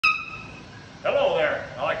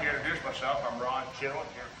myself. I'm Ron Kittle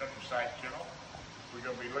here at Countryside Kittle. We're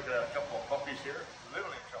going to be looking at a couple of puppies here.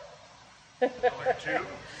 Literally a couple. Only two.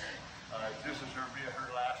 This is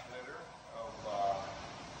her last litter of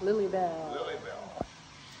Lily Belle. Lily Belle.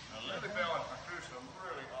 Now, Lily Belle has produced some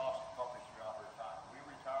really awesome puppies throughout her time. We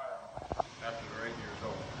retire them after they're 8 years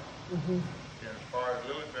old. And as far as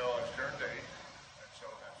Lily Belle has turned 8, and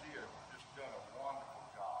so now she has just done a wonderful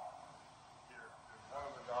job. Here, there's one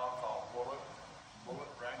of the dogs called Bullet.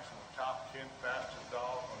 Bullet ranks in the top 10 fastest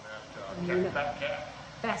dogs on that Fast Cat.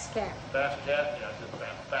 Fast Cat. Fast Cat, yeah, just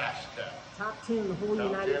that Fast Cat. Top 10 in the whole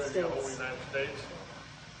United States. In the whole United States.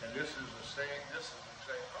 And this is the same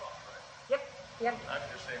cross, right? Yep, yep. Not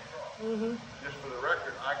the same cross. Just for the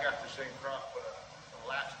record, I got the same cross, but the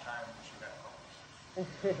last time she had puppies.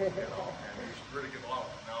 And we used to really get along.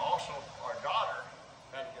 Now also, our daughter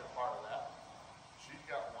had to get a part of that. She's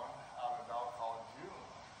got one out of a dog called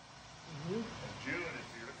June. And June, if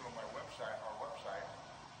you look on my website, our website,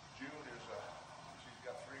 June is she's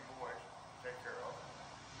got 3 boys to take care of,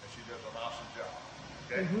 and she does an awesome job.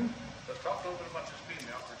 Okay? Let's talk a little bit about this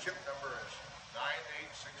female. Her chip number is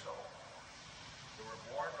 9860. They were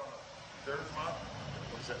born on the 3rd month.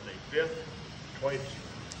 What is that date? 5th? 20.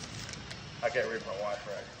 I can't read my watch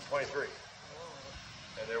right. 23.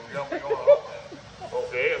 And they were going to be going home.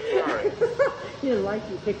 Okay, I'm sorry. He didn't like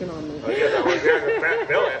you picking on me. Oh, yes, I was hearing a fat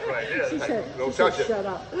belly. That's what I did. She said, Go touch it. Shut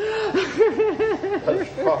up. As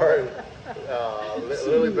far as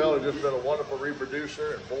Lily Belle has just been a wonderful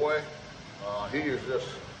reproducer, and boy, he is just,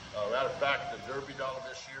 matter of fact, the Derby dog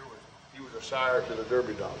this year he was a sire to the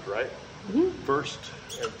Derby dogs, right? 1st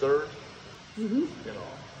and 3rd, you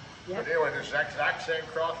know. Yep. But anyway, this exact same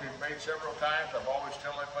cross we've made several times. I've always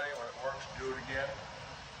tell everybody when it works, do it again.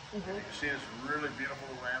 And you can see this really beautiful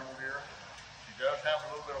little animal here. She does have a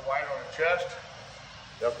little bit of white on her chest.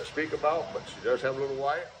 Nothing to speak about, but she does have a little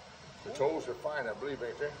white. The toes are fine, I believe,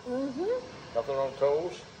 ain't they? Nothing on the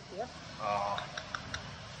toes. Yep.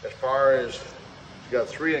 As far as she got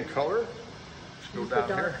 3 in color. Let's go down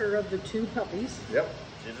the darker of the 2 puppies. Yep.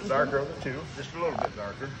 She's the darker of the 2, just a little bit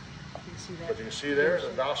darker. You can see that. But you can see there the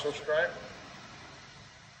dorsal stripe.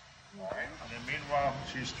 Alright, and then meanwhile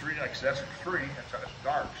she's 3, like that's a 3, that's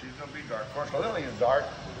dark. She's gonna be dark. Of course Lily is dark,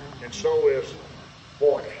 and so is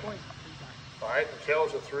Boy. Alright, the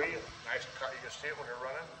tail's a 3, nice cut, you can see it when they're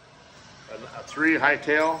running. A 3 high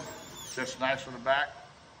tail, sits nice on the back.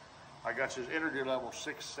 I got his energy level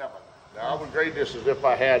 6-7. Now I would grade this as if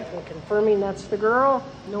I had And confirming that's the girl,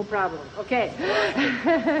 no problem. Okay.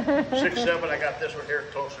 6-7, I got this one here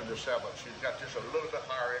closer to 7. She's got just a little bit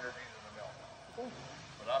higher energy than the male.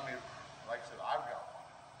 But I mean, like I said, I've got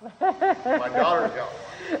one. My daughter's got one.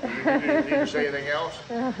 You need to say anything else?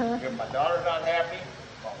 If my daughter's not happy,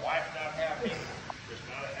 my wife's not happy, it's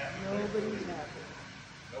not a happy place. Nobody's happy.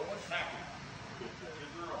 No one's happy. There's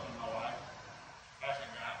 2 girls in my life.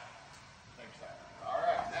 Passing that. Thanks that. All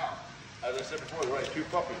right, now, as I said before, there's 2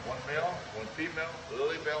 puppies, 1 male, 1 female,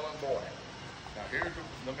 Lily Belle and Boy. Now here's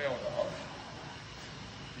the male dog.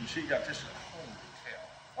 You see, got this home tail.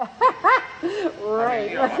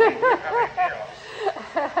 Right. I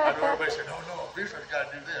know everybody said, no, Beastman's got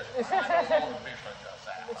to do this. I don't know the Beastman does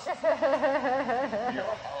that. I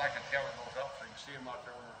like a tail that goes up so you can see him out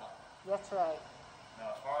there when they're flying. That's right. Now,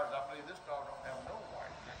 as far as I believe, this dog don't have no white.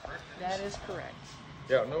 Is that correct? That is correct.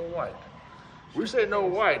 Yeah, no white. We say no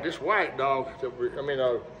white. This white dog, Boy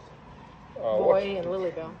and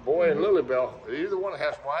Lily Belle. Boy and Lily Belle, either one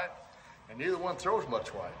has white, and neither one throws much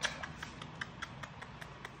white.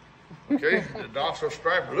 Okay, the dorsal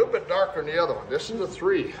stripe a little bit darker than the other one. This is a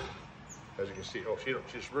 3, as you can see. Oh,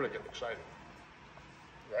 she's really getting excited,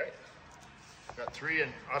 right? Got 3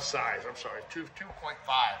 in a size. I'm sorry, 2.5,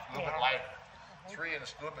 a little bit lighter. 3 and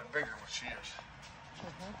it's a little bit bigger what she is.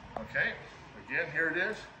 Okay, again, here it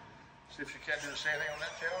is. See if she can't do the same thing on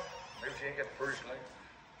that tail. Maybe she ain't got the prettiest leg.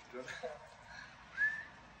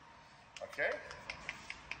 Okay.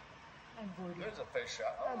 There's a face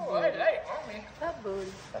shot. Oh, hey, mommy. That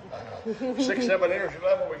booty. 6-7 energy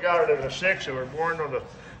level. We got it as a 6, and we're born on the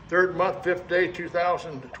 3rd month, 5th day,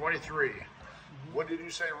 2023. What did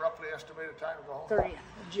you say, roughly estimated time to go home? 30th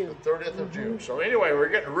of June. The 30th of June. So anyway, we're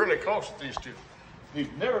getting really close with these 2.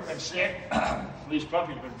 They've never been sick. These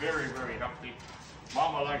puppies have been very, very healthy.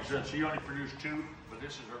 Mama, like I said, she only produced 2, but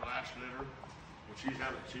this is her last litter. And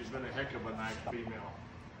she's been a heck of a nice female.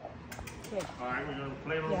 Okay. All right, we're going to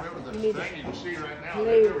play a little bit with you this need thing. You can see right now, play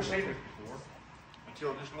they've never with seen it before.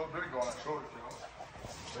 Until just a little bit ago, I showed it to them.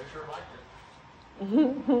 They sure liked it.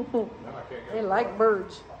 Then I can't get They it. like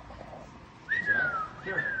birds.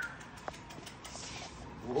 Here.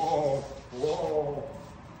 Whoa, whoa.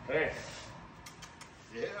 Hey.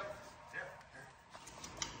 Yeah.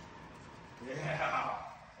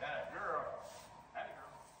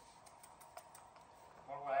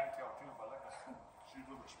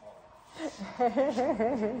 All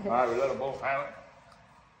right, we let them both have it.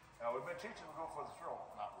 Now, we've been teaching them to go for the throw.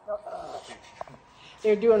 Not really.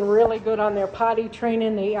 They're doing really good on their potty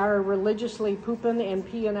training. They are religiously pooping and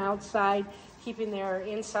peeing outside, keeping their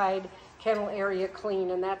inside kennel area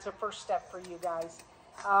clean, and that's a first step for you guys.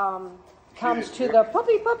 Comes to the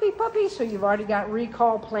puppy, so you've already got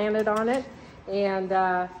recall planted on it, and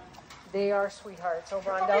they are sweethearts.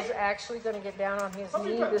 O'Rondell's actually going to get down on his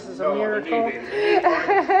knee. This is a miracle.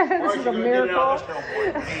 This is a miracle.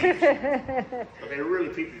 But they really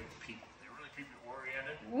keep you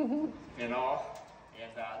oriented, you know.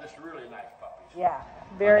 And this is really nice puppies. Yeah,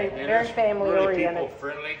 very family really oriented. People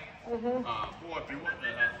friendly. Boy, if you want,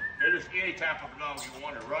 they're just any type of dog you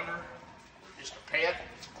want, a runner, just a pet.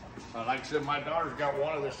 Like I said, my daughter's got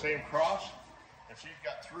one of the same cross, and she's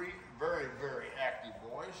got 3 very, very active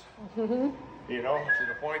boys. You know, to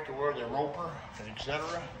the point to where they rope her and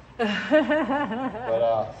etc.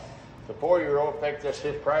 But the 4-year-old thinks that's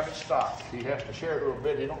his private stock. He has to share it a little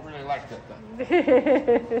bit. He don't really like that thing.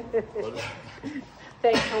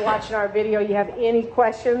 Thanks for watching our video. You have any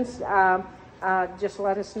questions, just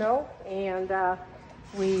let us know, and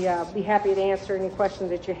we be happy to answer any questions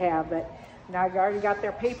that you have. But now I've already got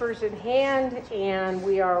their papers in hand, and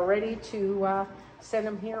we are ready to send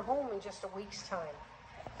them here home in just a week's time.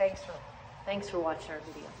 Thanks for watching our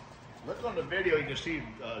video. Look on the video, you can see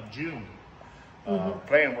June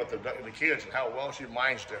playing with the kids and how well she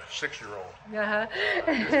minds the 6-year-old.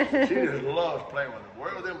 She just loves playing with them.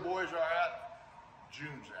 Wherever them boys are at,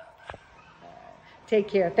 June's at. Take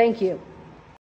care. Thank you.